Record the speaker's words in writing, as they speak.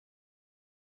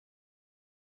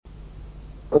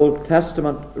Old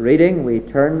Testament reading, we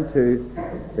turn to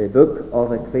the book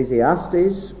of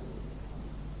Ecclesiastes,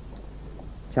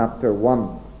 chapter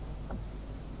 1.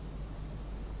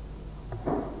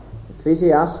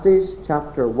 Ecclesiastes,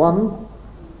 chapter 1.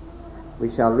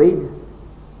 We shall read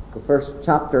the first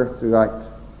chapter throughout.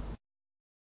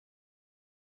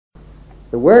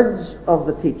 The words of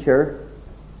the teacher,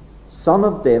 son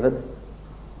of David,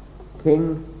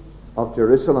 king of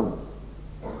Jerusalem.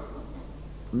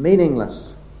 Meaningless.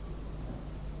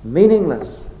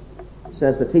 Meaningless,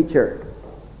 says the teacher.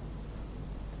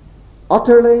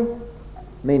 Utterly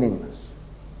meaningless.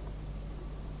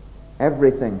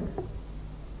 Everything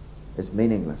is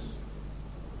meaningless.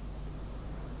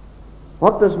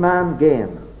 What does man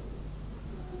gain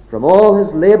from all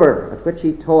his labor at which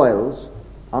he toils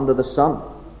under the sun?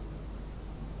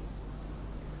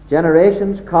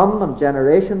 Generations come and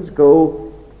generations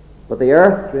go, but the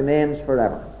earth remains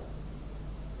forever.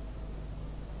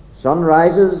 The sun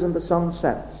rises and the sun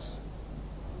sets,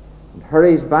 and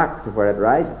hurries back to where it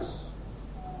rises.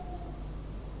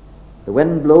 The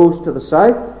wind blows to the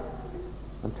south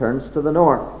and turns to the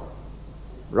north.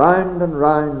 Round and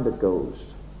round it goes,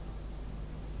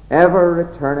 ever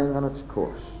returning on its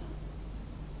course.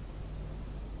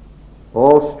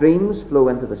 All streams flow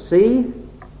into the sea,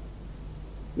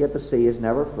 yet the sea is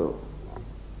never full.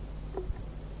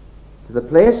 To the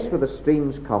place where the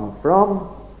streams come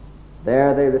from,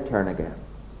 there they return again.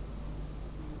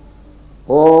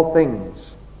 All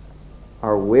things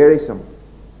are wearisome,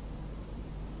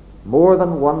 more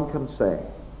than one can say.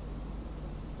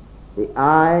 The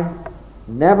eye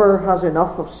never has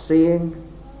enough of seeing,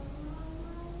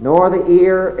 nor the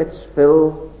ear its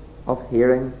fill of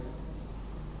hearing.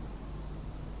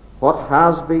 What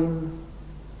has been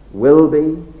will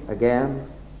be again.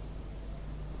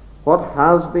 What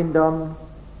has been done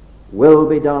will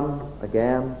be done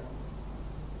again.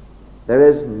 There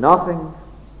is nothing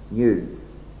new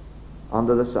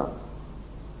under the sun.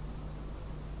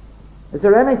 Is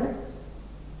there anything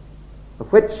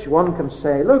of which one can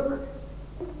say, look,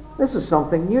 this is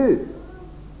something new?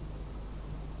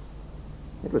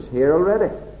 It was here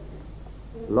already,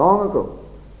 long ago.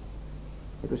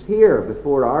 It was here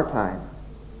before our time.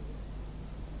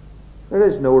 There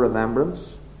is no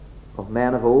remembrance of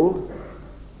men of old.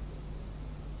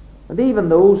 And even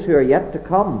those who are yet to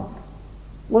come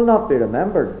will not be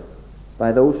remembered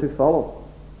by those who follow.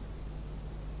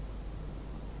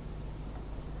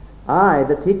 I,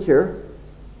 the teacher,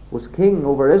 was king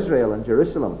over Israel and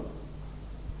Jerusalem.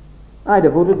 I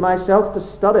devoted myself to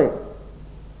study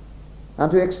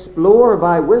and to explore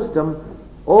by wisdom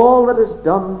all that is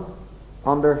done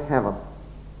under heaven.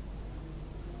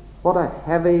 What a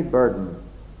heavy burden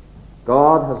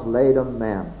God has laid on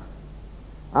men.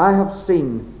 I have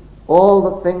seen all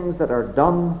the things that are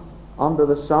done under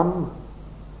the sun.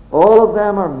 All of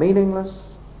them are meaningless,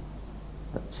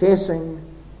 a chasing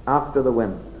after the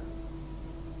wind.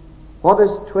 What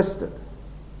is twisted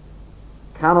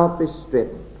cannot be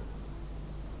straightened.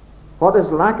 What is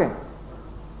lacking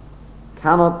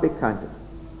cannot be counted.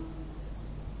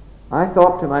 I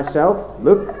thought to myself,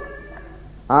 look,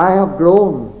 I have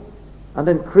grown and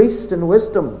increased in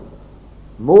wisdom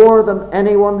more than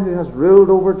anyone who has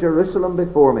ruled over Jerusalem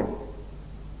before me.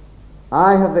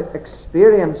 I have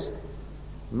experienced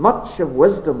much of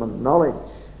wisdom and knowledge.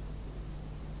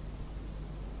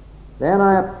 Then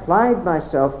I applied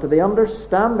myself to the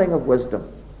understanding of wisdom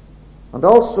and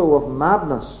also of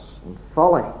madness and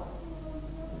folly.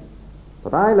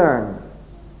 But I learned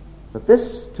that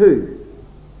this too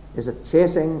is a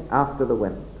chasing after the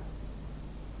wind.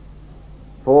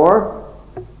 For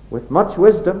with much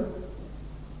wisdom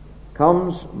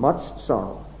comes much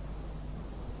sorrow.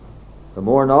 The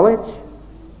more knowledge,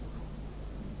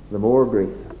 the more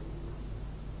grief.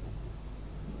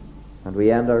 And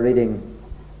we end our reading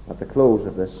at the close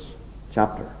of this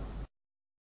chapter.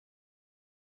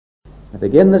 I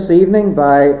begin this evening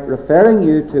by referring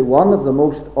you to one of the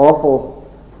most awful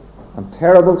and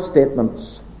terrible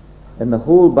statements in the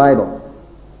whole Bible.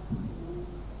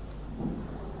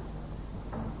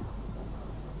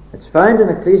 It's found in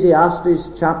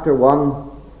Ecclesiastes chapter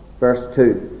 1, verse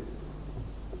 2.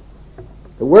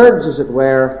 The words, as it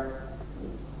were,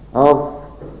 of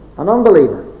an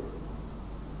unbeliever,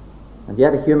 and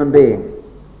yet a human being.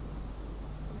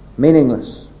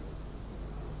 Meaningless.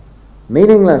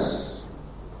 Meaningless,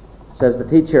 says the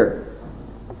teacher.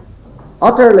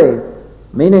 Utterly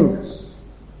meaningless.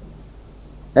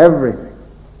 Everything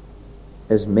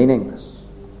is meaningless.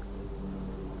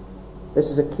 This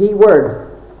is a key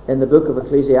word in the book of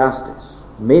Ecclesiastes.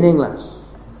 Meaningless.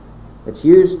 It's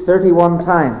used 31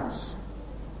 times.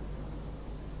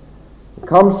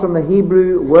 comes from the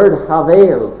Hebrew word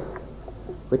havel,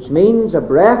 which means a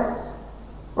breath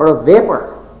or a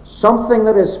vapor, something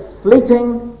that is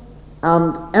fleeting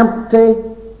and empty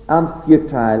and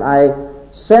futile. I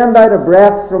send out a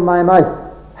breath from my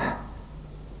mouth.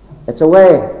 It's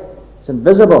away. It's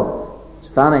invisible. It's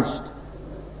vanished.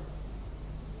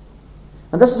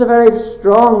 And this is a very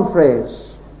strong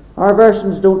phrase. Our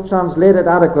versions don't translate it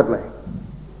adequately.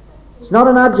 It's not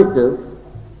an adjective,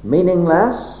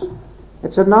 meaningless.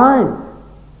 It's a noun.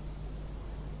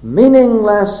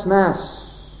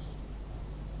 Meaninglessness.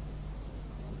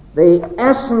 The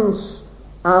essence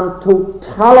and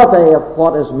totality of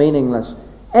what is meaningless.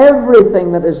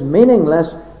 Everything that is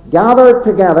meaningless gathered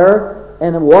together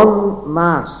in one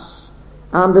mass.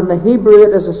 And in the Hebrew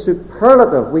it is a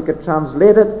superlative. We could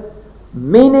translate it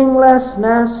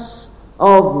meaninglessness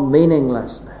of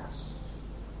meaninglessness.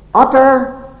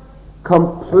 Utter,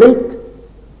 complete,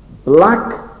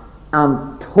 black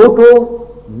and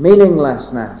total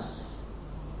meaninglessness.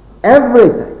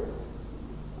 Everything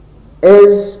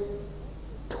is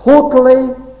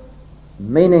totally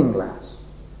meaningless.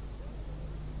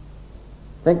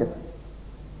 Think of it.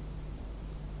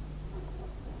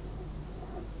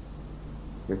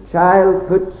 Your child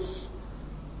puts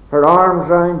her arms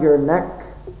round your neck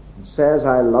and says,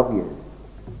 "I love you."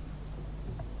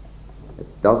 It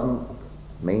doesn't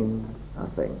mean a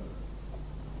thing.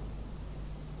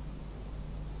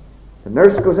 The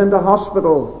nurse goes into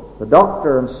hospital, the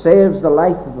doctor, and saves the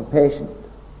life of a patient.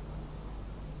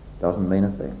 Doesn't mean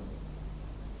a thing.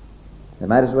 They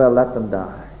might as well let them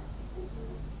die.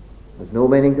 There's no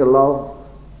meaning to love.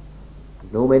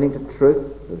 There's no meaning to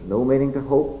truth. There's no meaning to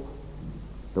hope.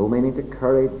 There's no meaning to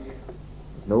courage.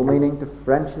 There's no meaning to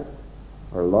friendship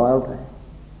or loyalty.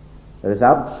 There is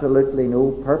absolutely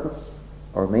no purpose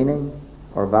or meaning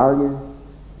or value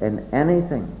in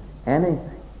anything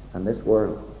in this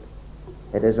world.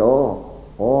 It is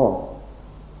all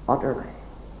utterly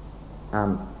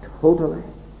and totally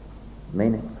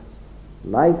meaningless.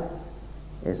 Life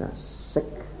is a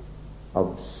sick,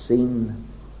 obscene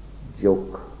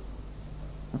joke.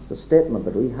 That's the statement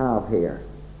that we have here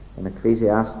in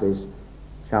Ecclesiastes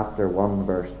chapter 1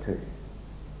 verse 2.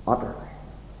 Utterly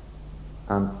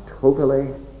and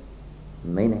totally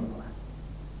meaningless.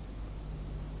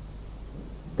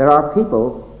 There are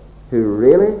people who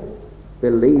really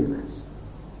believe this.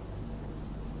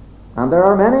 And there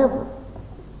are many of them.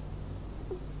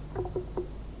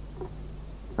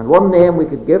 And one name we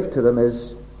could give to them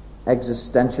is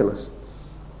existentialists.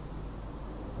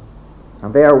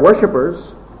 And they are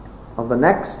worshippers of the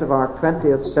next of our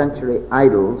 20th century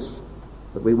idols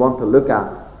that we want to look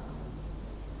at.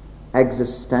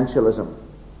 Existentialism.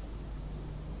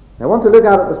 I want to look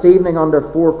at it this evening under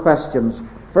 4 questions.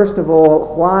 First of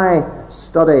all, why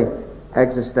study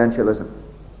existentialism?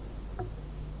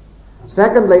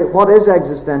 Secondly, what is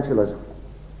existentialism?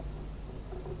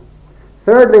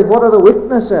 Thirdly, what are the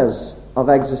weaknesses of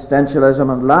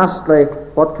existentialism? And lastly,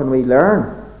 what can we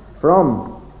learn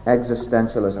from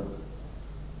existentialism?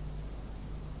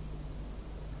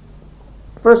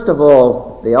 First of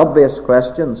all, the obvious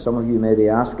question some of you may be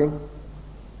asking: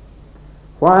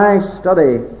 why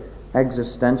study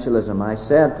existentialism? I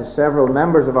said to several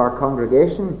members of our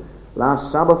congregation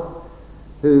last Sabbath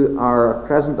who are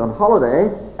present on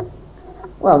holiday,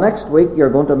 well, next week you're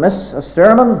going to miss a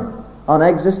sermon on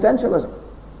existentialism.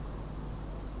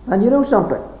 And you know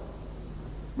something?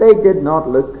 They did not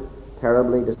look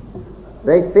terribly disappointed.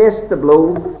 They faced the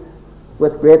blow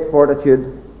with great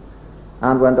fortitude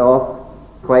and went off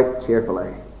quite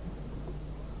cheerfully.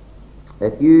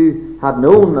 If you had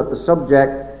known that the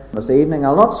subject this evening,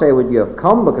 I'll not say would you have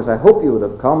come, because I hope you would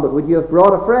have come, but would you have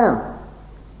brought a friend?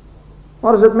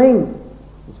 What does it mean?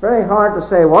 It's very hard to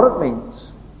say what it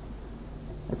means.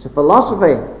 It's a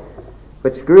philosophy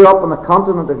which grew up on the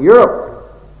continent of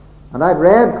Europe, and I've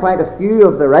read quite a few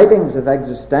of the writings of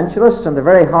existentialists, and they're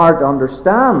very hard to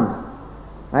understand.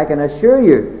 I can assure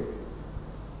you,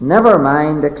 never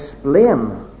mind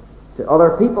explain to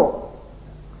other people.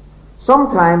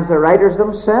 Sometimes the writers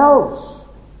themselves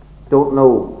don't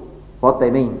know what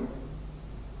they mean.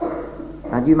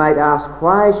 And you might ask,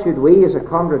 why should we as a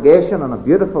congregation on a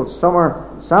beautiful summer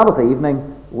Sabbath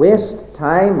evening waste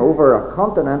time over a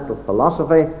continental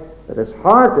philosophy that is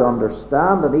hard to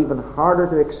understand and even harder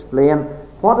to explain?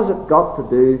 What has it got to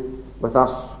do with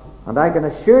us? And I can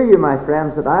assure you, my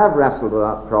friends, that I have wrestled with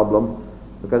that problem,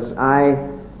 because I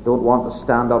don't want to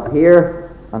stand up here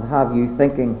and have you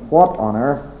thinking, what on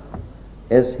earth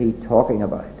is he talking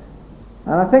about?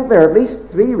 And I think there are at least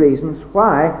 3 reasons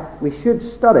why we should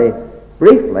study,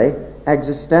 briefly,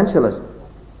 existentialism.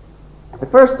 The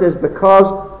first is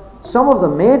because some of the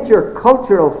major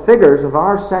cultural figures of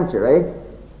our century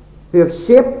who have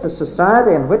shaped the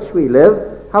society in which we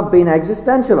live have been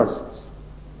existentialists.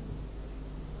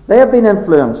 They have been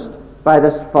influenced by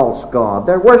this false god.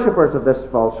 They're worshippers of this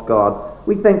false god.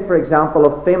 We think, for example,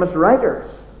 of famous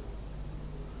writers.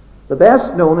 The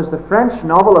best known is the French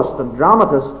novelist and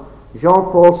dramatist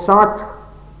Jean-Paul Sartre,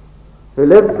 who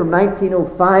lived from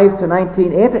 1905 to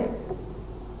 1980.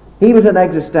 He was an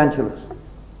existentialist.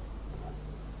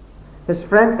 His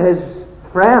friend,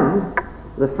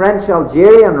 the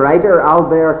French-Algerian writer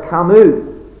Albert Camus,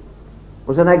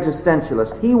 was an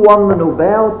existentialist. He won the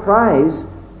Nobel Prize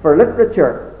for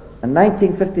Literature in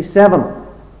 1957,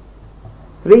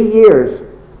 3 years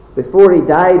before he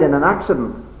died in an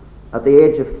accident at the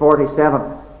age of 47.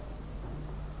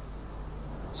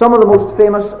 Some of the most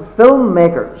famous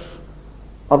filmmakers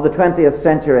of the 20th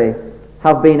century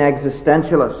have been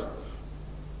existentialists.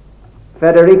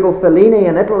 Federico Fellini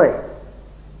in Italy,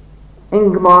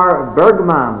 Ingmar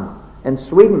Bergman in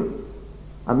Sweden.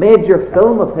 A major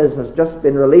film of his has just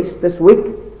been released this week,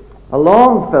 a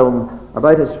long film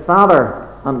about his father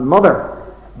and mother.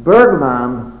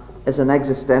 Bergman is an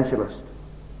existentialist.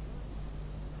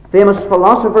 Famous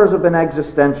philosophers have been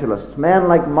existentialists, men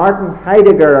like Martin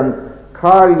Heidegger and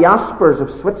Karl Jaspers of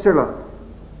Switzerland.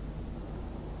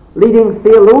 Leading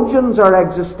theologians are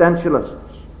existentialists,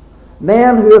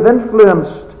 men who have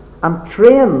influenced and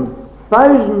trained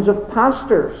thousands of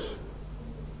pastors.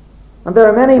 And there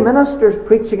are many ministers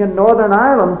preaching in Northern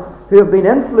Ireland who have been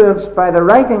influenced by the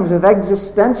writings of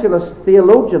existentialist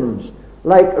theologians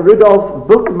like Rudolf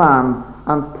Bultmann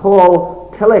and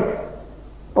Paul Tillich.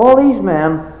 All these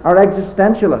men are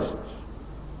existentialists.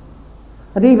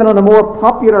 And even on a more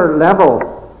popular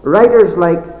level, writers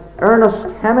like Ernest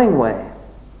Hemingway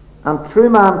and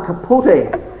Truman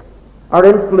Capote are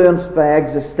influenced by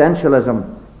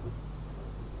existentialism.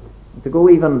 To go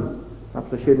even,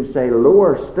 perhaps I shouldn't say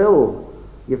lower still,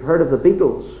 you've heard of the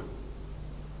Beatles.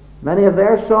 Many of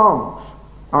their songs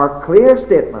are clear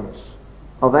statements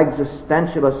of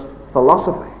existentialist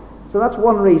philosophy. So that's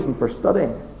one reason for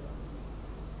studying.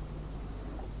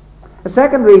 The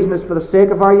second reason is for the sake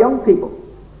of our young people.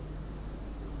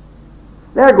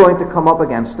 They're going to come up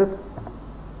against it.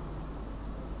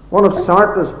 One of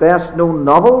Sartre's best known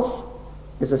novels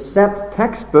is a set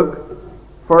textbook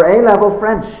for A-level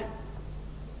French.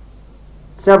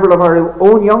 Several of our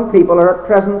own young people are at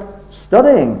present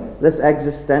studying this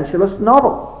existentialist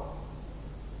novel.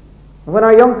 And when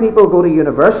our young people go to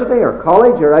university or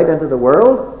college or out into the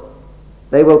world,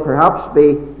 they will perhaps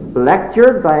be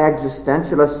lectured by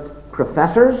existentialist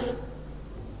professors.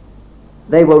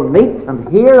 They will meet and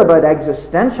hear about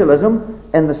existentialism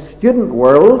in the student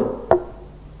world,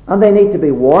 and they need to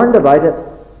be warned about it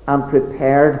and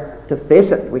prepared to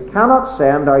face it. We cannot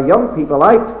send our young people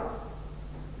out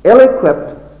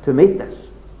ill-equipped to meet this.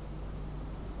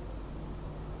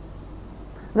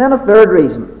 And then a third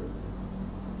reason.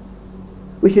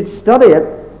 We should study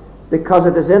it because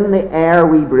it is in the air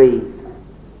we breathe.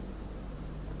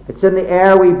 It's in the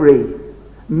air we breathe.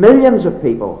 Millions of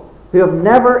people who have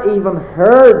never even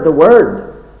heard the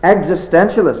word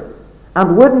existentialism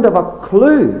and wouldn't have a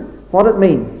clue what it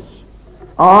means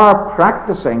are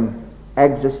practicing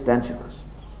existentialists.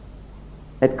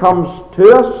 It comes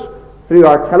to us through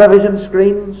our television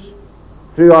screens,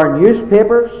 through our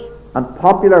newspapers and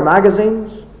popular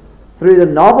magazines, through the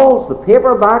novels, the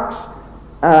paperbacks,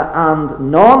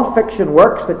 and non-fiction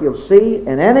works that you'll see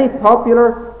in any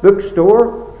popular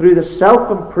bookstore, through the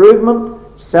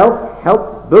self-improvement,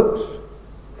 self-help books,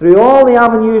 through all the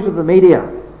avenues of the media.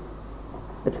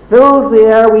 It fills the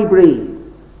air we breathe.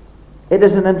 It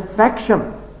is an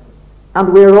infection,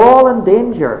 and we're all in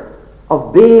danger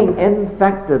of being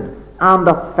infected and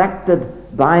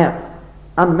affected by it.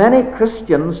 And many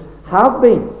Christians have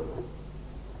been.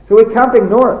 So we can't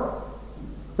ignore it.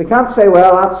 We can't say,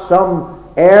 well, that's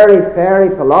some airy-fairy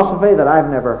philosophy that I've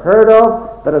never heard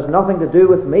of, that has nothing to do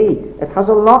with me. It has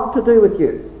a lot to do with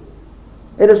you.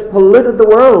 It has polluted the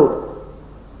world.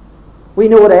 We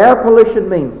know what air pollution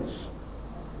means.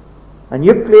 A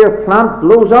nuclear plant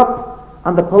blows up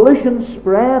and the pollution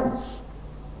spreads.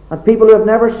 And people who have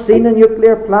never seen a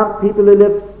nuclear plant, people who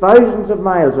live thousands of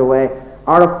miles away,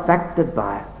 are affected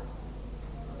by it.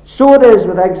 So it is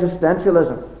with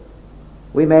existentialism.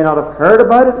 We may not have heard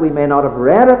about it, we may not have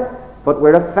read it, but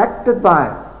we're affected by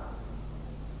it.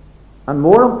 And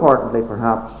more importantly,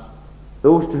 perhaps,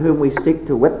 those to whom we seek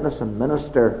to witness and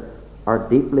minister are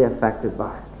deeply affected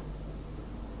by it.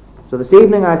 So this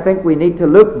evening I think we need to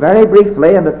look very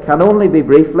briefly, and it can only be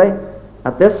briefly,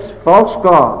 at this false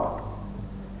god,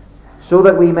 so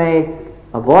that we may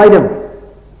avoid him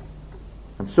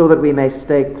and so that we may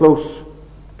stay close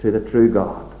to the true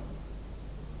God.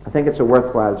 I think it's a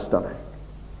worthwhile study.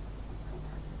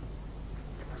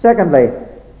 Secondly,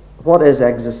 what is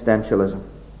existentialism?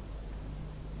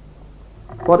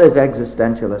 What is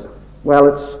existentialism? Well,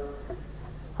 it's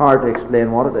hard to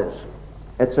explain what it is.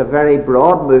 It's a very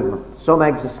broad movement. Some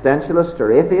existentialists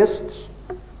are atheists.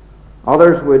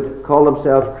 Others would call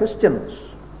themselves Christians.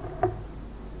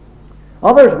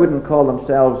 Others wouldn't call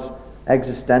themselves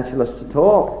existentialists at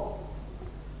all.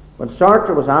 When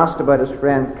Sartre was asked about his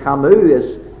friend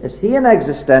Camus, is he an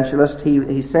existentialist?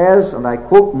 He says, and I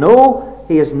quote, "No,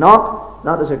 he is not.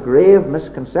 That is a grave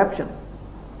misconception."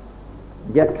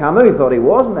 Yet Camus thought he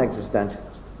was an existentialist.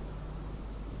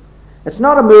 It's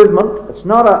not a movement. It's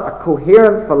not a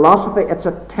coherent philosophy. It's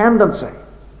a tendency.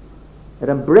 It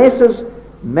embraces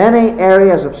many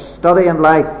areas of study and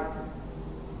life.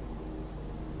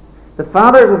 The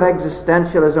fathers of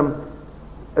existentialism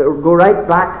go right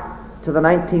back to the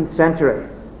 19th century.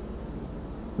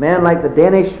 Men like the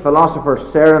Danish philosopher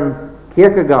Søren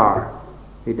Kierkegaard,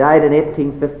 who died in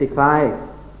 1855,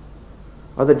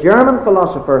 or the German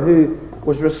philosopher who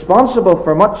was responsible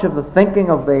for much of the thinking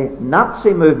of the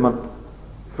Nazi movement,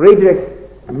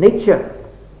 Friedrich Nietzsche,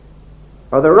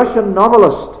 or the Russian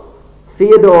novelist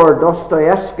Fyodor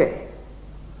Dostoevsky.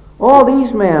 All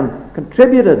these men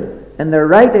contributed in their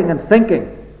writing and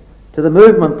thinking to the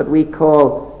movement that we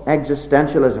call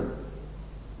existentialism.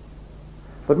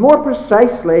 But more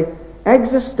precisely,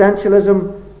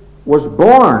 existentialism was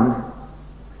born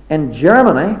in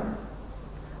Germany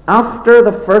after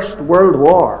the First World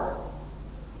War.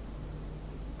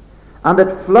 And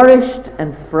it flourished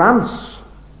in France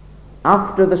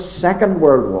after the Second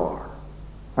World War.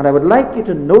 And I would like you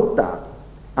to note that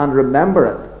and remember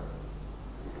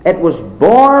it. It was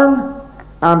born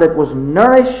and it was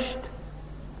nourished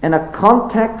in a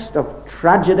context of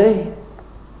tragedy,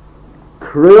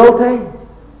 cruelty,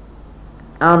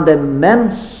 and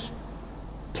immense,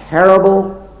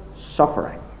 terrible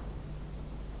suffering.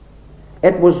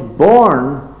 It was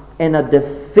born in a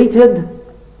defeated,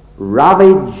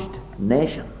 ravaged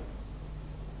nation,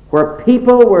 where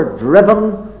people were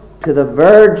driven to the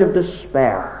verge of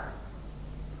despair.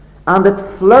 And it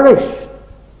flourished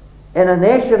in a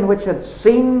nation which had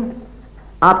seen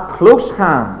at close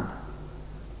hand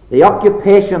the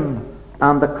occupation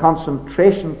and the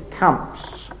concentration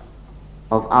camps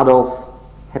of Adolf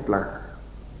Hitler.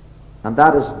 And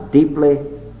that is deeply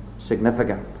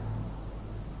significant,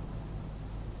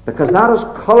 because that has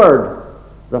colored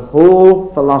the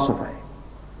whole philosophy.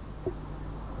 I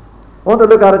want to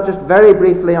look at it just very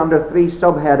briefly under three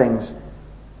subheadings: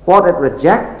 what it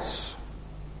rejects,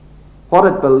 what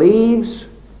it believes,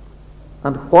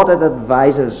 and what it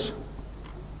advises.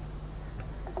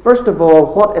 First of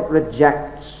all, what it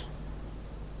rejects.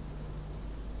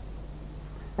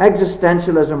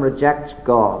 Existentialism rejects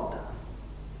God.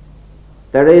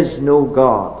 There is no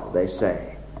God, they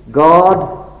say.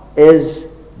 God is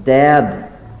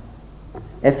dead.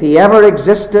 If he ever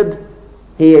existed,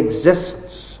 he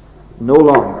exists no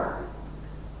longer.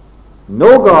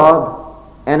 No God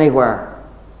anywhere.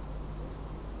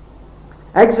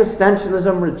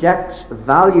 Existentialism rejects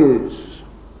values.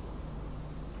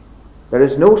 There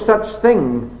is no such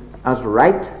thing as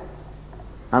right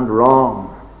and wrong.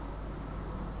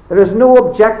 There is no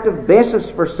objective basis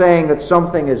for saying that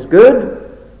something is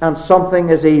good and something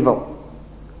is evil.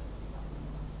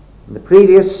 In the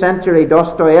previous century,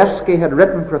 Dostoevsky had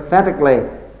written prophetically,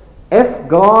 if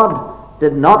God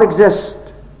did not exist,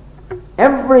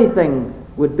 everything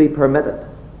would be permitted.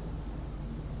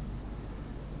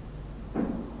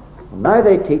 And now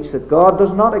they teach that God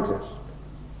does not exist.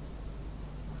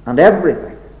 And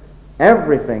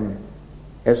everything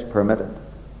is permitted.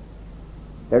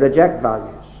 They reject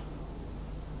values.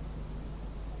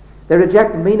 They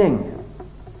reject meaning.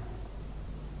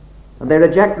 And they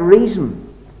reject reason.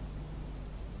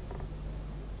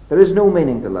 There is no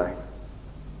meaning to life.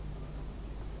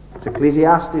 It's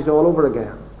Ecclesiastes all over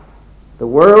again. The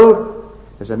world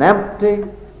is an empty,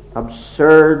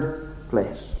 absurd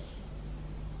place.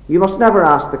 You must never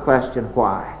ask the question,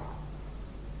 why?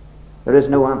 There is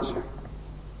no answer.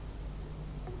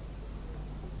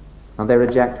 And they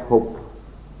reject hope.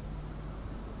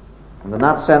 And in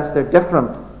that sense, they're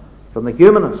different from the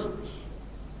humanists,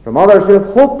 from others who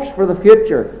have hopes for the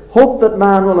future, hope that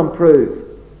man will improve,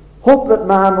 hope that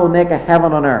man will make a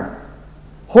heaven on earth,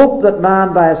 hope that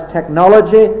man, by his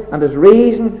technology and his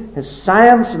reason, his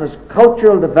science and his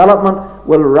cultural development,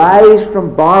 will rise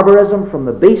from barbarism, from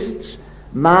the beasts.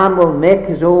 Man will make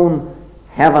his own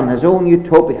heaven, his own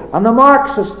utopia. And the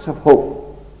Marxists have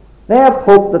hope. They have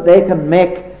hope that they can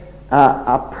make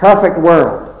a perfect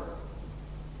world.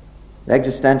 The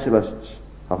existentialists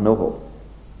have no hope.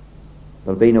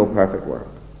 There'll be no perfect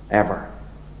world, ever.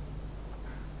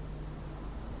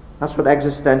 That's what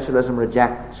existentialism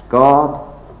rejects.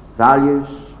 God, values,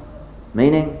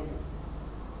 meaning,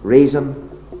 reason,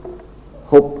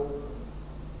 hope.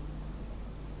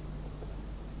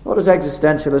 What does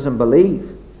existentialism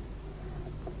believe?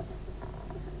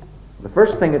 The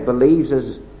first thing it believes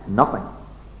is nothing.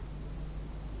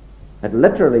 It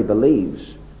literally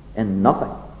believes in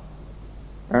nothing.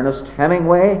 Ernest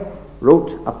Hemingway wrote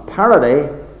a parody,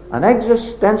 an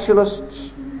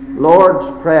existentialist's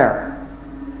Lord's Prayer.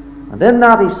 And in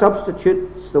that he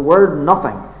substitutes the word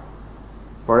nothing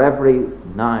for every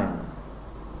noun.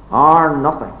 Are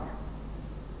nothing,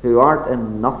 who art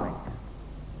in nothing,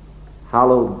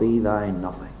 hallowed be thy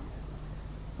nothing.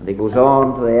 And he goes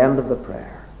on to the end of the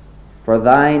prayer. For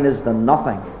thine is the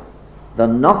nothing, the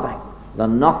nothing, the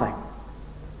nothing,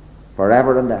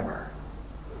 forever and ever.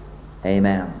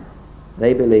 Amen.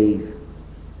 They believe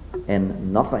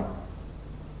in nothing.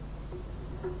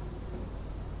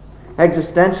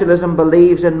 Existentialism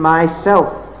believes in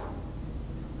myself.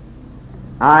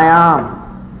 I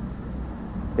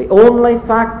am. The only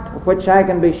fact of which I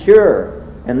can be sure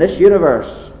in this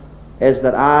universe is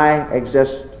that I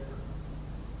exist.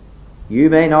 You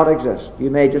may not exist. You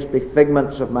may just be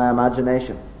figments of my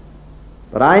imagination.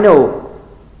 But I know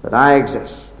that I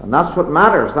exist. And that's what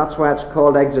matters. That's why it's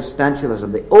called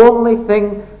existentialism. The only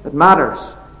thing that matters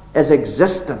is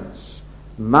existence.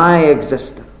 My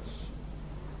existence.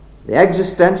 The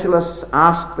existentialists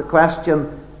ask the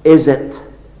question, is it?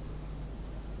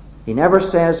 He never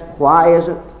says, why is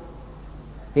it?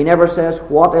 He never says,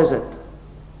 what is it?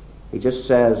 He just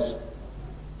says,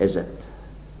 is it?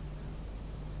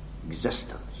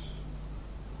 Existence.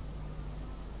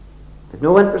 They've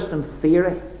no interest in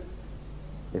theory.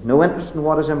 They've no interest in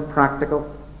what is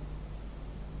impractical.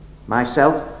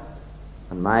 Myself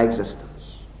and my existence.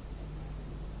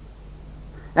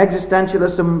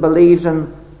 Existentialism believes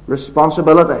in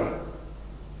responsibility.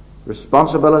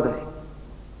 Responsibility.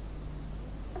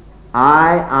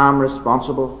 I am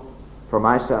responsible for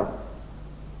myself.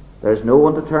 There's no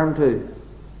one to turn to.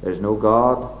 There's no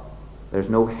God. There's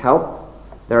no help.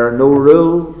 There are no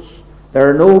rules. There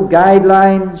are no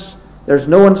guidelines. There's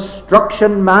no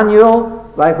instruction manual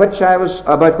about which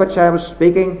I was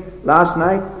speaking last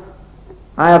night.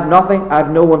 I have nothing. I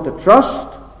have no one to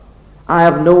trust. I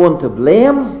have no one to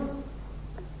blame.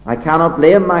 I cannot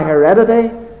blame my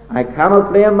heredity. I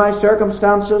cannot blame my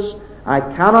circumstances. I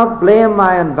cannot blame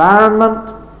my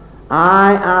environment.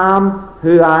 I am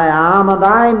who I am, and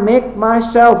I make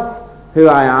myself who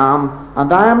I am,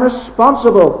 and I am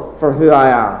responsible for who I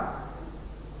am.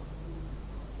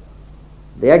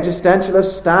 The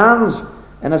existentialist stands,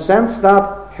 in a sense,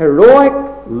 that heroic,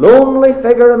 lonely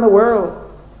figure in the world.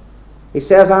 He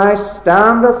says, I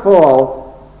stand or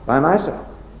fall by myself.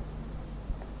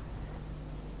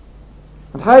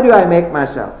 And how do I make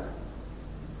myself?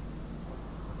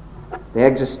 The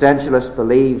existentialist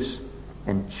believes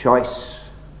in choice.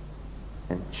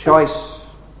 In choice.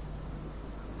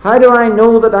 How do I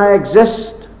know that I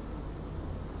exist?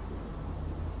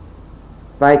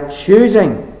 By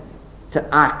choosing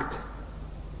to act.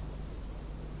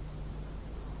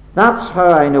 That's how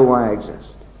I know I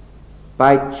exist.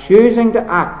 By choosing to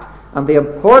act. And the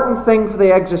important thing for the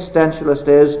existentialist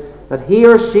is that he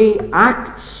or she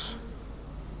acts.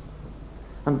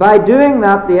 And by doing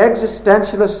that, the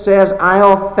existentialist says, I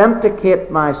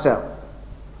authenticate myself.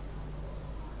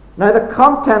 Now, the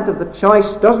content of the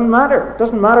choice doesn't matter. It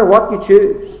doesn't matter what you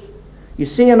choose. You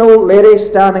see an old lady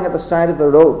standing at the side of the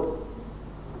road.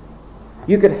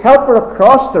 You could help her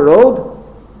across the road,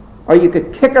 or you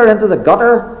could kick her into the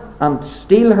gutter and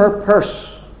steal her purse.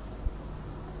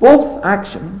 Both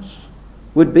actions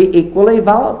would be equally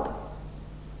valid.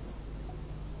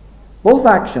 Both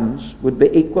actions would be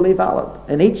equally valid.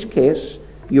 In each case,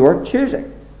 you are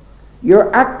choosing.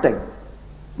 You're acting.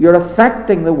 You're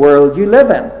affecting the world you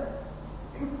live in.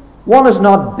 One is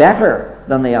not better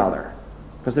than the other,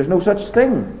 because there's no such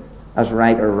thing as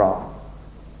right or wrong.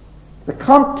 The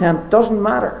content doesn't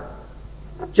matter,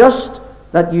 just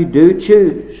that you do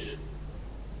choose.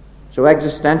 So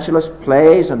existentialist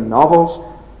plays and novels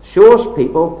shows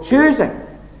people choosing.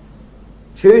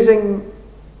 Choosing,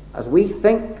 as we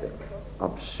think,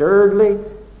 absurdly,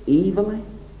 evilly,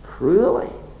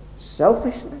 cruelly,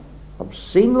 selfishly,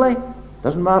 obscenely.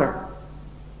 Doesn't matter.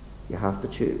 You have to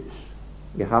choose.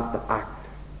 You have to act.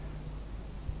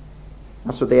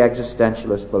 That's what the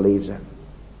existentialist believes in.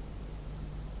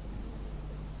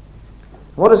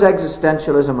 What does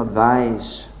existentialism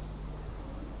advise?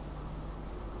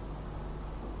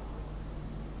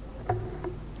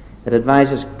 It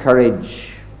advises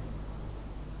courage.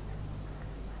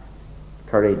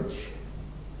 Courage.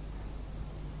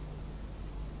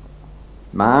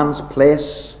 Man's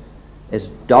place is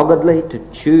doggedly to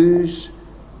choose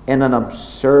in an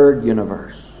absurd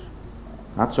universe.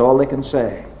 That's all they can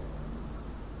say.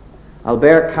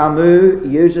 Albert Camus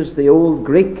uses the old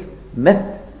Greek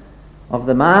myth of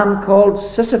the man called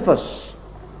Sisyphus.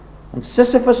 And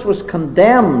Sisyphus was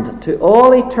condemned to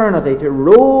all eternity to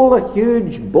roll a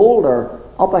huge boulder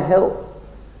up a hill.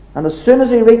 And as soon as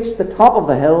he reached the top of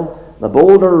the hill, the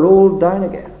boulder rolled down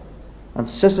again. And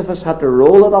Sisyphus had to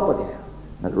roll it up again.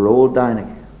 And it rolled down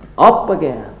again. Up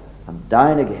again and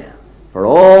down again. For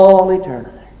all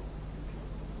eternity.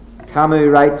 Camus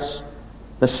writes,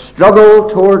 the struggle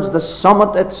towards the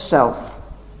summit itself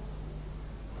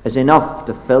is enough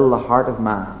to fill the heart of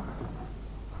man.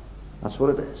 That's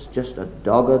what it is. Just a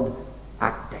dogged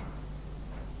acting.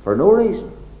 For no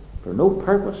reason. For no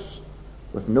purpose.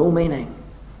 With no meaning.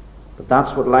 But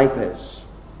that's what life is.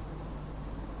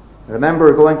 I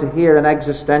remember going to hear an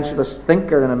existentialist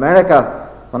thinker in America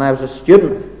when I was a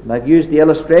student. And I've used the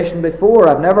illustration before.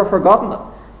 I've never forgotten it.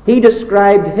 He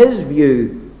described his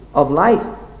view of life.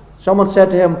 Someone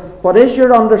said to him, what is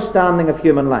your understanding of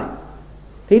human life?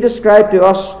 He described to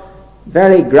us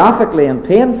very graphically and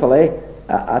painfully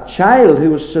a child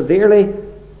who was severely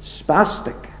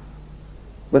spastic,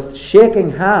 with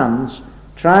shaking hands,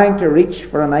 trying to reach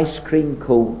for an ice cream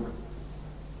cone.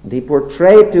 And he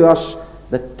portrayed to us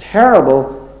the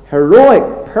terrible,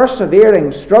 heroic,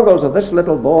 persevering struggles of this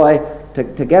little boy to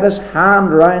get his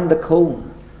hand round the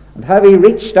cone, and how he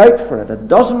reached out for it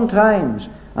 12 times,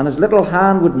 and his little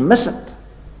hand would miss it.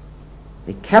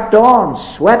 He kept on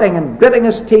sweating and gritting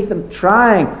his teeth and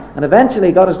trying, and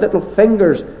eventually got his little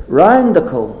fingers round the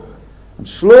cone, and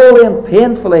slowly and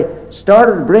painfully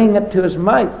started bringing it to his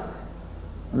mouth,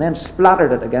 and then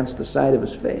splattered it against the side of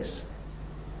his face.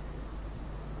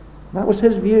 That was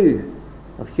his view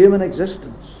of human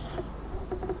existence.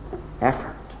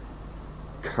 Effort,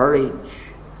 courage,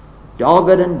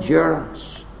 dogged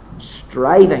endurance,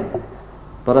 striving,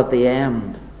 but at the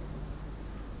end,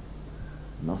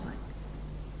 nothing.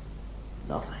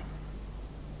 Nothing.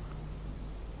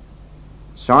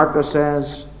 Sartre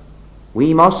says,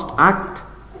 we must act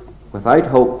without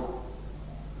hope.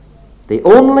 The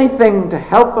only thing to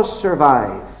help us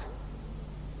survive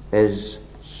is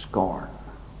scorn.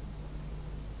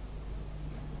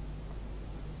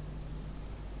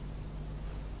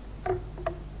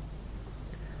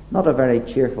 Not a very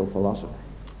cheerful philosophy.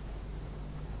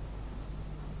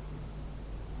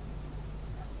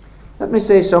 Let me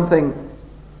say something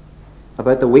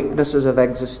about the weaknesses of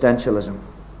existentialism.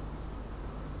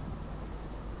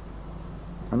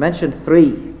 I mentioned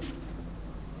 3.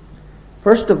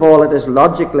 First of all, it is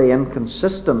logically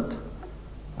inconsistent,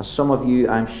 as some of you,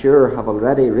 I'm sure, have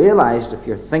already realized if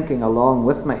you're thinking along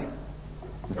with me.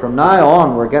 And from now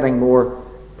on, we're getting more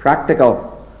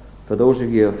practical for those of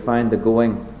you who have found the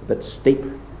going a bit steep.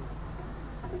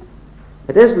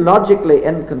 It is logically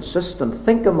inconsistent.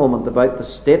 Think a moment about the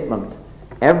statement,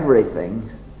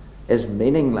 everything is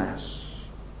meaningless.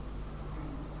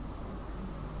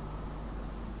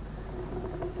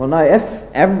 Well now, if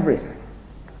everything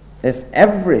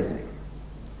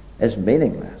is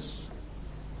meaningless,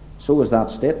 so is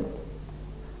that statement.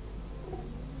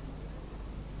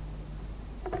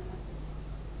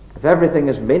 If everything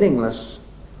is meaningless,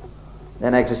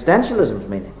 then existentialism is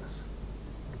meaningless.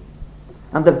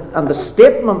 And the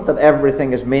statement that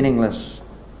everything is meaningless,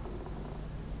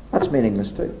 that's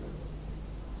meaningless too.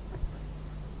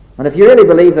 And if you really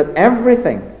believe that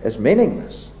everything is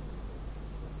meaningless,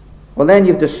 well then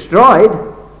you've destroyed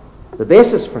the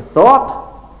basis for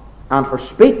thought and for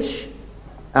speech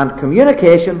and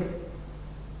communication.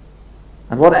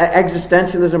 And what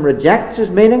existentialism rejects is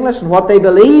meaningless, and what they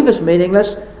believe is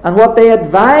meaningless, and what they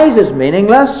advise is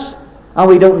meaningless. And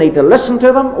we don't need to listen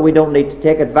to them, or we don't need to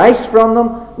take advice from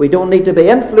them, we don't need to be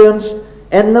influenced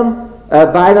in them,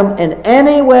 by them in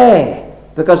any way,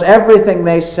 because everything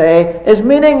they say is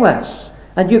meaningless.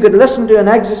 And you could listen to an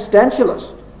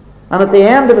existentialist, and at the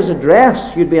end of his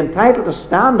address you'd be entitled to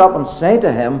stand up and say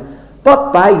to him,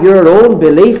 but by your own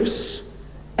beliefs,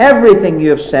 everything you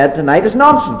have said tonight is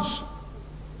nonsense.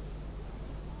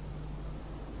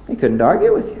 He couldn't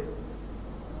argue with you,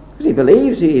 because he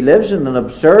believes he lives in an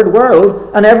absurd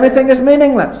world and everything is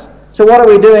meaningless. So what are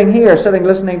we doing here, sitting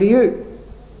listening to you?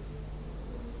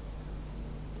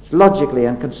 It's logically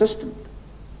inconsistent.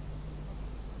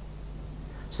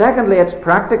 Secondly, it's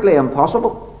practically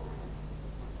impossible.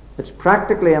 It's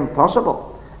practically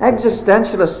impossible.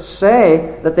 Existentialists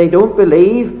say that they don't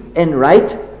believe in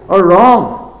right or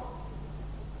wrong.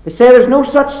 They say there's no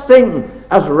such thing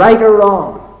as right or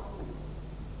wrong.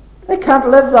 They can't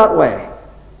live that way.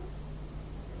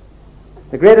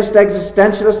 The greatest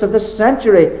existentialist of this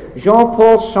century,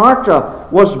 Jean-Paul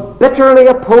Sartre, was bitterly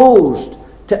opposed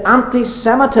to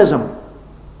anti-Semitism,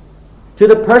 to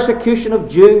the persecution of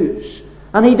Jews.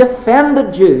 And he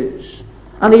defended Jews.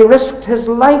 And he risked his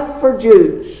life for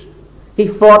Jews. He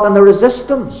fought in the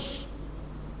resistance.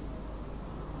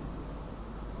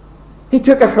 He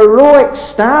took a heroic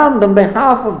stand on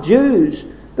behalf of Jews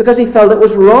because he felt it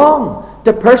was wrong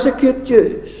to persecute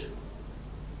Jews.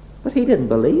 But he didn't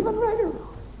believe in right or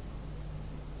wrong.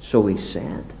 So he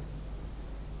said.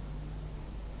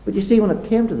 But you see, when it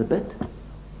came to the bit,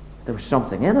 there was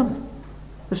something in him.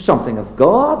 There's something of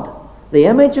God, the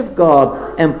image of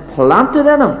God implanted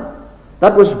in him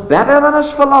that was better than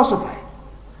his philosophy,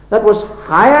 that was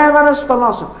higher than his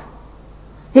philosophy.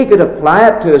 He could apply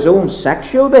it to his own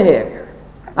sexual behavior.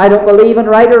 I don't believe in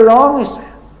right or wrong, he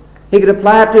said. He could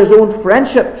apply it to his own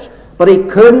friendships, but he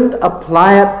couldn't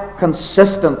apply it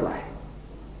consistently.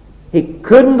 He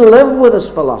couldn't live with his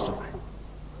philosophy.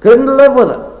 Couldn't live with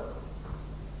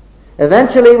it.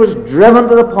 Eventually he was driven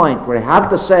to the point where he had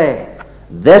to say,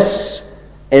 this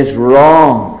is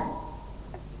wrong.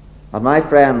 And my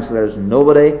friends, there's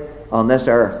nobody on this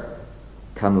earth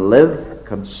can live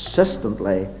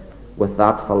consistently with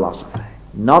that philosophy.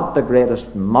 Not the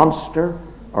greatest monster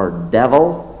or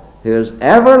devil who has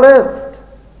ever lived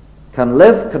can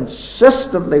live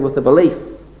consistently with the belief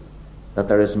that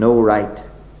there is no right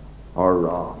or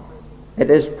wrong. It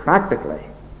is practically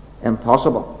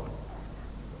impossible.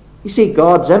 You see,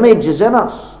 God's image is in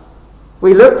us.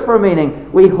 We look for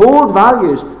meaning. We hold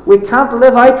values. We can't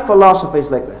live out philosophies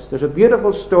like this. There's a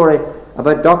beautiful story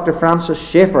about Dr. Francis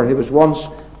Schaeffer, who was once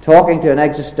talking to an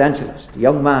existentialist, a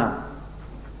young man.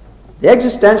 The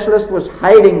existentialist was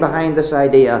hiding behind this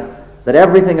idea that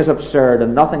everything is absurd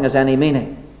and nothing has any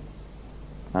meaning.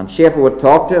 And Schaeffer would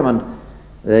talk to him, and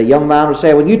the young man would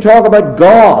say, when you talk about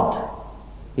God,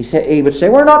 he would say,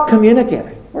 we're not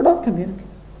communicating. We're not communicating.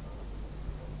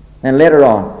 And later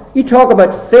on, you talk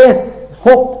about faith,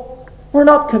 hope, we're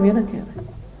not communicating.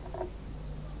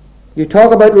 You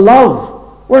talk about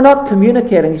love, we're not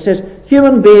communicating. He says,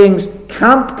 human beings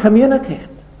can't communicate.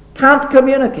 Can't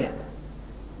communicate.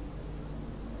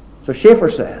 So Schaeffer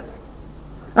said,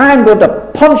 I'm going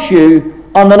to punch you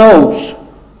on the nose.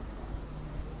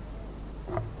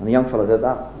 And the young fellow did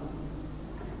that.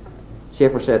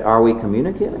 Schaeffer said, are we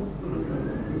communicating?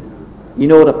 You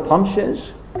know what a punch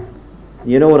is?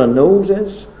 You know what a nose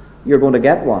is? You're going to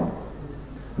get one.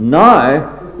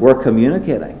 Now we're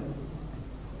communicating.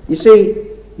 You see,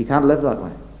 you can't live that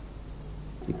way.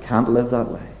 You can't live that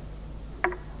way.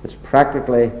 It's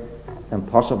practically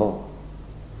impossible.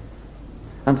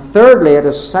 And thirdly, it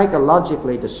is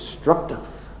psychologically destructive.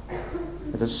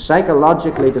 It is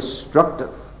psychologically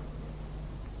destructive.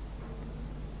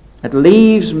 It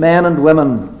leaves men and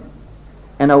women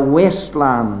in a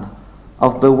wasteland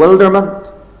of bewilderment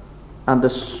and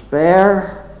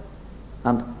despair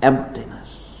and emptiness.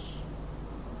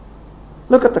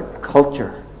 Look at the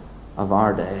culture of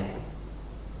our day.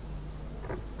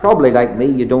 Probably like me,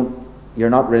 you're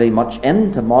not really much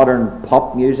into modern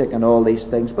pop music and all these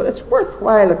things, but it's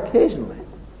worthwhile occasionally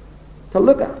to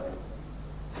look at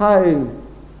how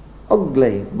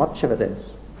ugly much of it is,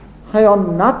 how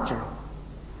unnatural,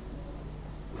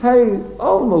 how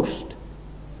almost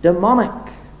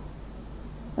demonic.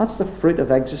 That's the fruit of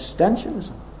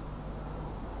existentialism.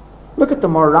 Look at the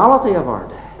morality of our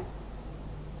day,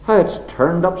 how it's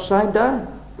turned upside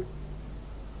down.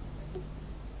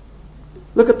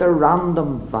 Look at the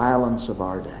random violence of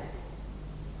our day.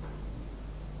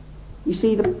 You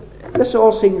see, this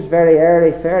all seems very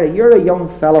airy-fairy. You're a young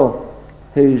fellow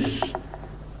who's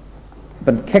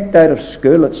been kicked out of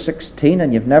school at 16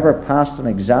 and you've never passed an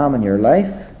exam in your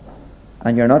life,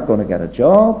 and you're not going to get a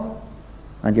job,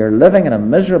 and you're living in a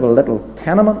miserable little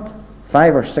tenement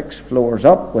 5 or 6 floors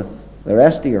up with the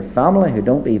rest of your family who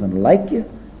don't even like you,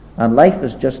 and life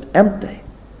is just empty.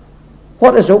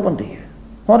 What is open to you?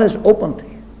 What is open to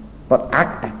you but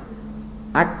acting?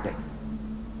 Acting.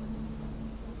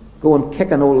 Go and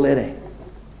kick an old lady.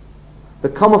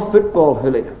 Become a football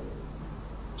hooligan.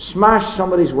 Smash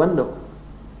somebody's window.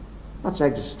 That's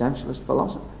existentialist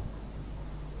philosophy.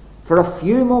 For a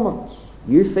few moments,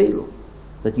 you feel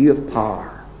that you have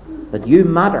power, that you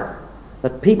matter,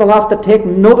 that people have to take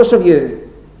notice of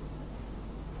you.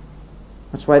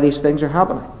 That's why these things are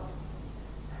happening.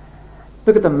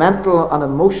 Look at the mental and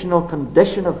emotional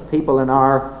condition of people in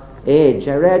our age.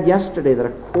 I read yesterday that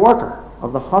 1/4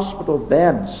 of the hospital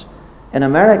beds in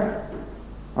America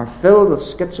are filled with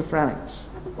schizophrenics.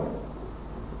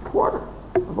 quarter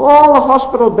of all the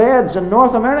hospital beds in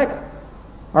North America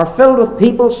are filled with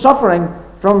people suffering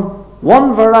from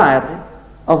one variety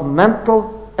of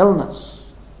mental illness.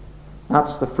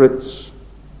 That's the fruits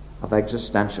of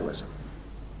existentialism.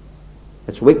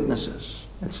 Its weaknesses.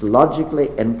 It's logically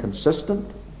inconsistent.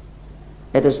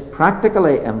 It is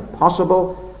practically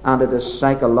impossible, and it is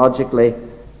psychologically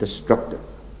destructive.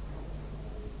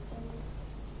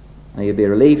 Now you'll be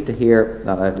relieved to hear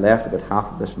that I've left about half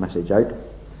of this message out,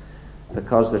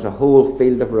 because there's a whole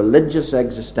field of religious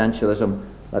existentialism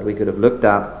that we could have looked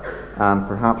at, and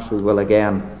perhaps we will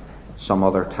again some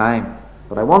other time.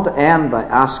 But I want to end by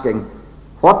asking,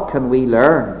 what can we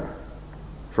learn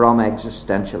from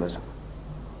existentialism?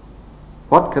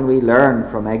 What can we learn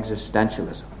from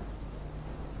existentialism?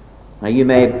 Now you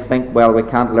may think, well, we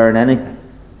can't learn anything.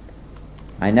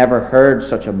 I never heard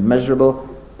such a miserable,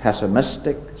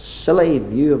 pessimistic, silly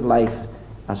view of life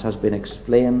as has been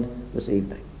explained this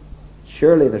evening.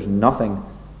 Surely there's nothing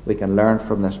we can learn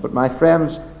from this. But my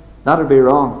friends, that would be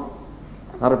wrong.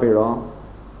 That would be wrong.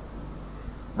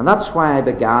 And that's why I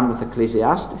began with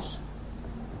Ecclesiastes.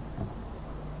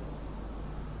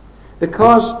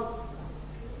 Because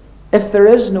if there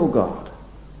is no God,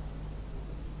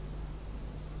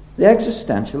 the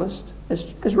existentialist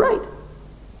is right.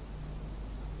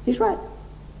 He's right.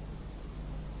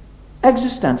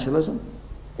 Existentialism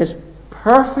is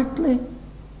perfectly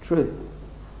true.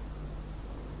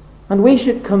 And we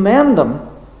should commend them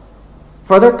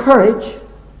for their courage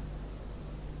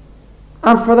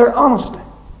and for their honesty.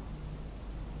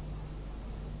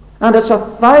 And it's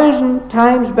 1,000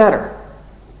 times better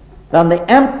than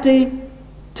the empty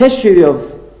tissue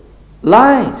of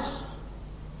lies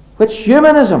which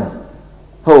humanism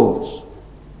holds.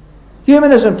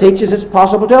 Humanism teaches it's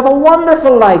possible to have a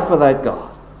wonderful life without God.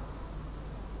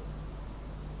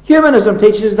 Humanism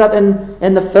teaches that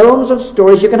in the films and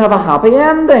stories you can have a happy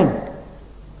ending,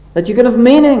 that you can have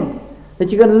meaning,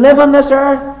 that you can live on this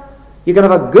earth, you can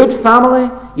have a good family,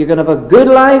 you can have a good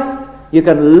life, you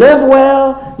can live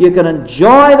well, you can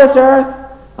enjoy this earth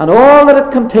and all that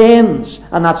it contains,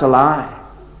 and that's a lie.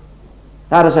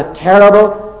 That is a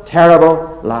terrible,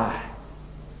 terrible lie.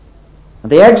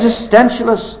 And the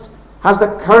existentialist has the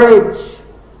courage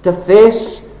to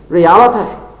face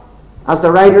reality, as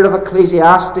the writer of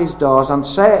Ecclesiastes does, and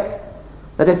say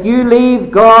that if you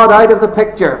leave God out of the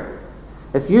picture,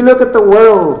 if you look at the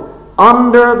world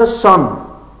under the sun,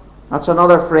 that's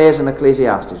another phrase in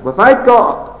Ecclesiastes, without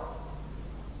God,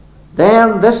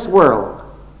 then this world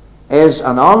is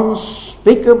an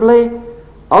unspeakably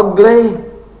ugly,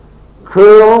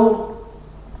 cruel,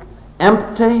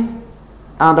 empty,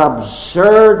 and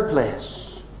absurd place.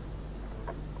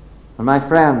 And my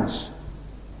friends,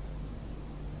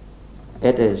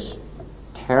 it is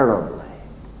terribly,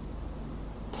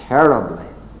 terribly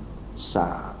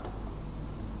sad.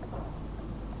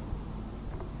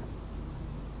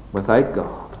 Without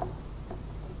God,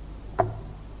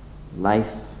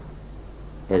 life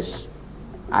is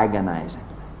agonizing,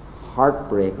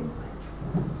 heartbreakingly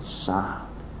sad.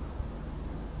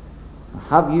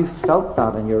 Have you felt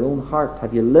that in your own heart?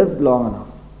 Have you lived long enough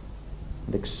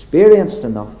and experienced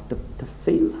enough to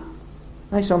feel that?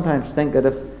 I sometimes think that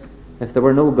if there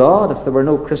were no God, if there were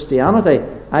no Christianity,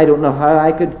 I don't know how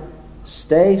I could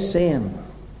stay sane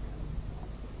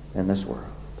in this world.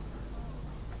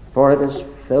 For it is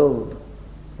filled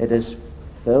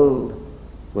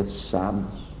with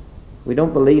sadness. We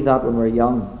don't believe that when we're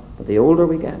young, but the older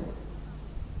we get,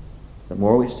 the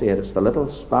more we see it. It's the little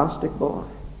spastic boy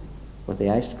with the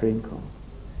ice cream cone.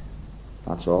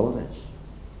 That's all it is.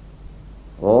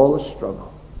 All the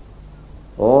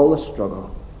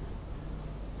struggle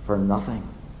for nothing.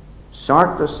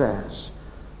 Sartre says,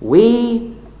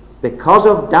 we, because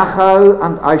of Dachau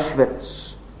and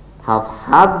Auschwitz, have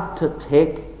had to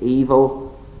take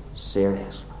evil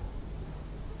seriously.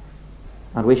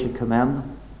 And we should commend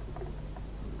them.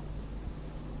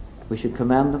 We should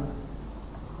commend them.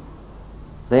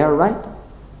 They are right,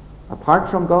 apart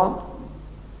from God.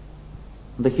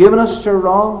 And the humanists are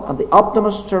wrong, and the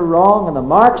optimists are wrong, and the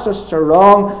Marxists are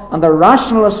wrong, and the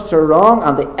rationalists are wrong,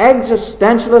 and the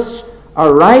existentialists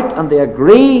are right, and they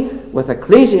agree with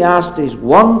Ecclesiastes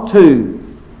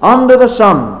 1:2. Under the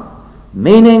sun,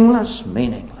 meaningless,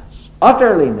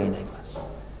 utterly meaningless.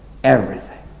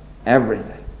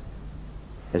 Everything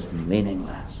is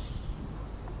meaningless.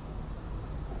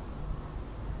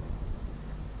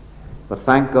 But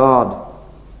thank God,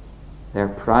 their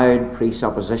proud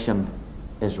presupposition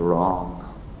is wrong.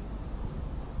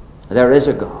 There is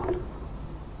a God.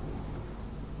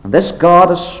 And this God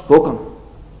has spoken.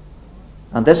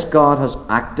 And this God has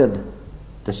acted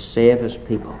to save his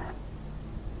people.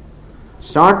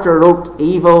 Sartre wrote,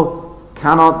 evil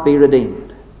cannot be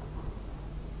redeemed.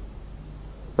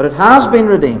 But it has been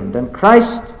redeemed in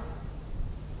Christ,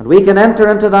 and we can enter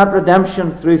into that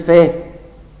redemption through faith,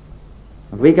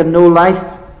 and we can know life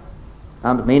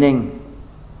and meaning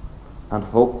and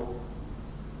hope.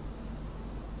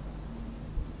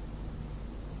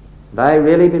 And I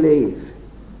really believe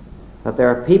that there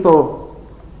are people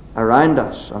around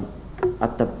us, and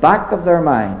at the back of their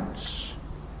minds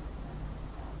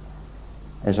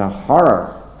is a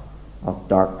horror of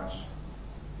darkness.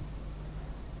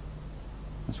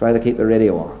 That's why they keep the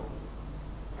radio on.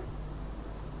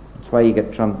 That's why you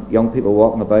get young people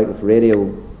walking about with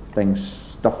radio things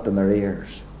stuffed in their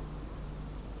ears.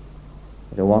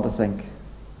 They don't want to think.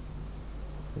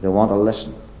 They don't want to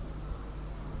listen.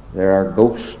 There are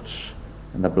ghosts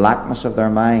in the blackness of their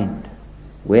mind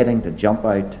waiting to jump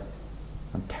out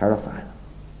and terrify them.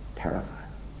 Terrify them.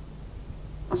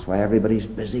 That's why everybody's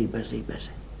busy.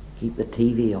 Keep the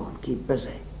TV on. Keep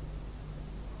busy.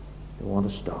 They want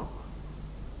to stop.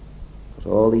 Because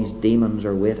all these demons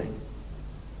are waiting.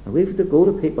 And we have to go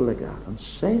to people like that and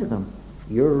say to them,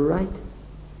 you're right.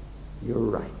 You're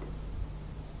right.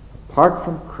 Apart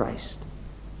from Christ,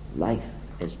 life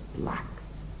is black.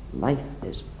 Life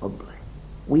is ugly.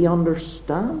 We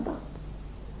understand that.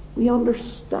 We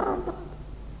understand that.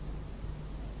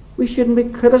 We shouldn't be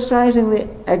criticizing the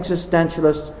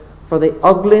existentialists for the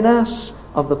ugliness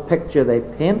of the picture they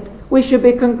paint. We should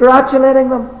be congratulating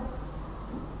them.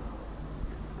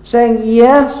 Saying,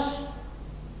 yes,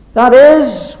 that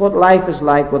is what life is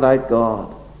like without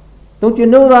God. Don't you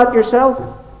know that yourself?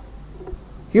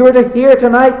 If you were to hear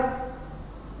tonight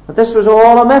that this was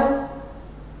all a myth,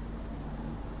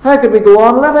 how could we go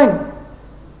on living?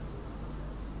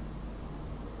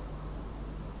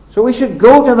 So we should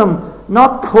go to them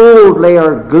not coldly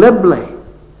or glibly,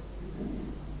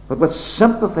 but with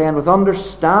sympathy and with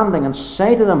understanding, and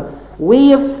say to them, we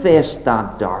have faced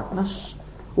that darkness.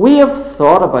 We have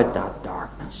thought about that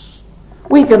darkness.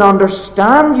 We can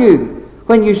understand you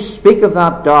when you speak of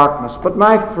that darkness. But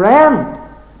my friend,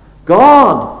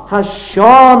 God has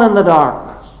shone in the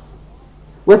darkness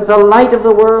with the light of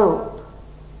the world,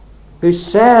 who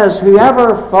says,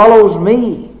 whoever follows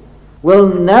me will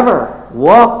never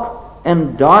walk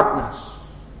in darkness,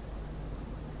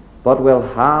 but will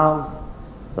have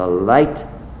the light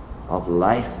of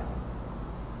life.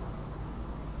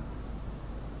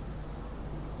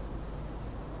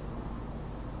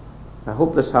 I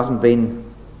hope this hasn't been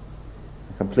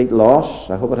a complete loss.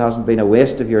 I hope it hasn't been a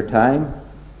waste of your time.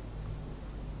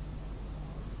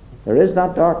 There is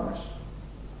that darkness.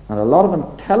 And a lot of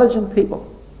intelligent people,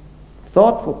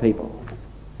 thoughtful people,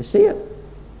 they see it.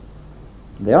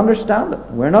 They understand it.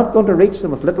 We're not going to reach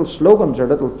them with little slogans or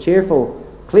little cheerful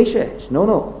cliches.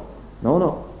 No.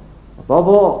 Above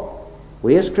all,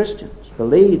 we as Christians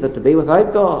believe that to be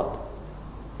without God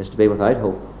is to be without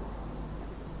hope.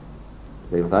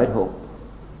 To be without hope.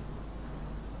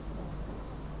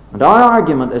 And our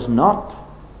argument is not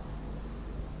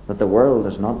that the world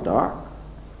is not dark.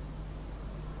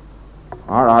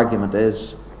 Our argument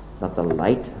is that the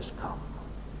light has come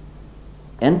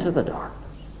into the darkness.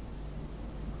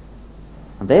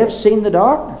 And they have seen the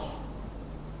darkness.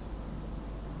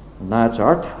 And now it's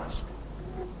our task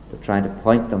to try to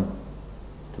point them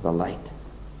to the light.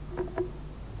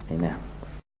 Amen.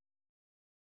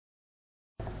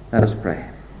 Let us pray.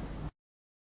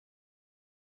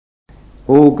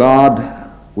 O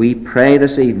God, we pray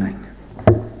this evening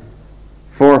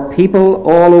for people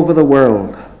all over the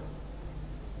world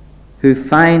who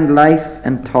find life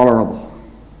intolerable,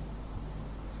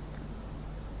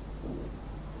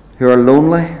 who are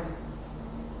lonely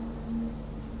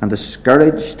and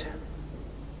discouraged,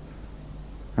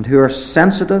 and who are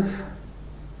sensitive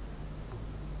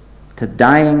to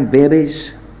dying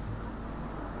babies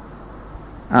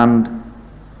and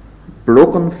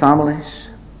broken families,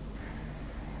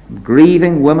 and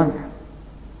grieving women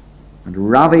and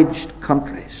ravaged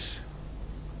countries,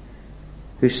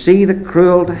 who see the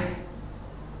cruelty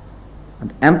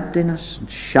and emptiness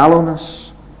and shallowness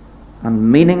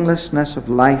and meaninglessness of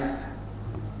life.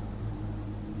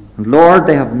 And Lord,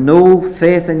 they have no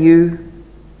faith in you.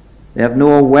 They have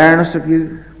no awareness of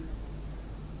you.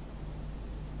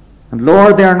 And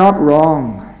Lord, they are not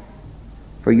wrong,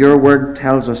 for your word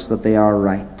tells us that they are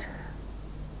right.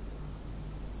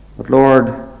 But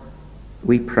Lord,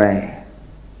 we pray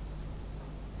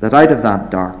that out of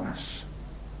that darkness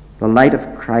the light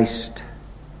of Christ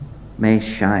may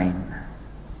shine,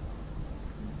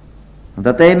 and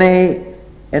that they may,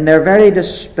 in their very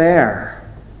despair,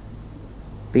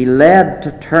 be led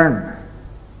to turn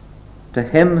to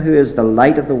him who is the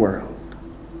light of the world,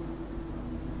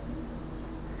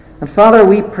 And Father,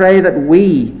 we pray that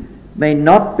we may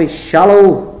not be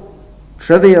shallow,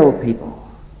 trivial people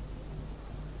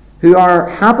who are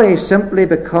happy simply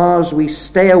because we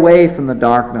stay away from the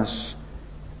darkness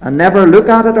and never look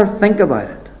at it or think about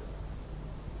it,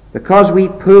 because we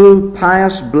pull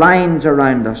pious blinds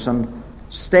around us and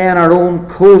stay in our own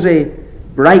cozy,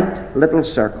 bright little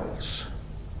circles.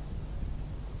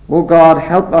 O God,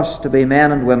 help us to be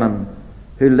men and women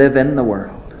who live in the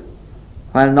world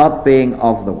while not being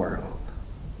of the world.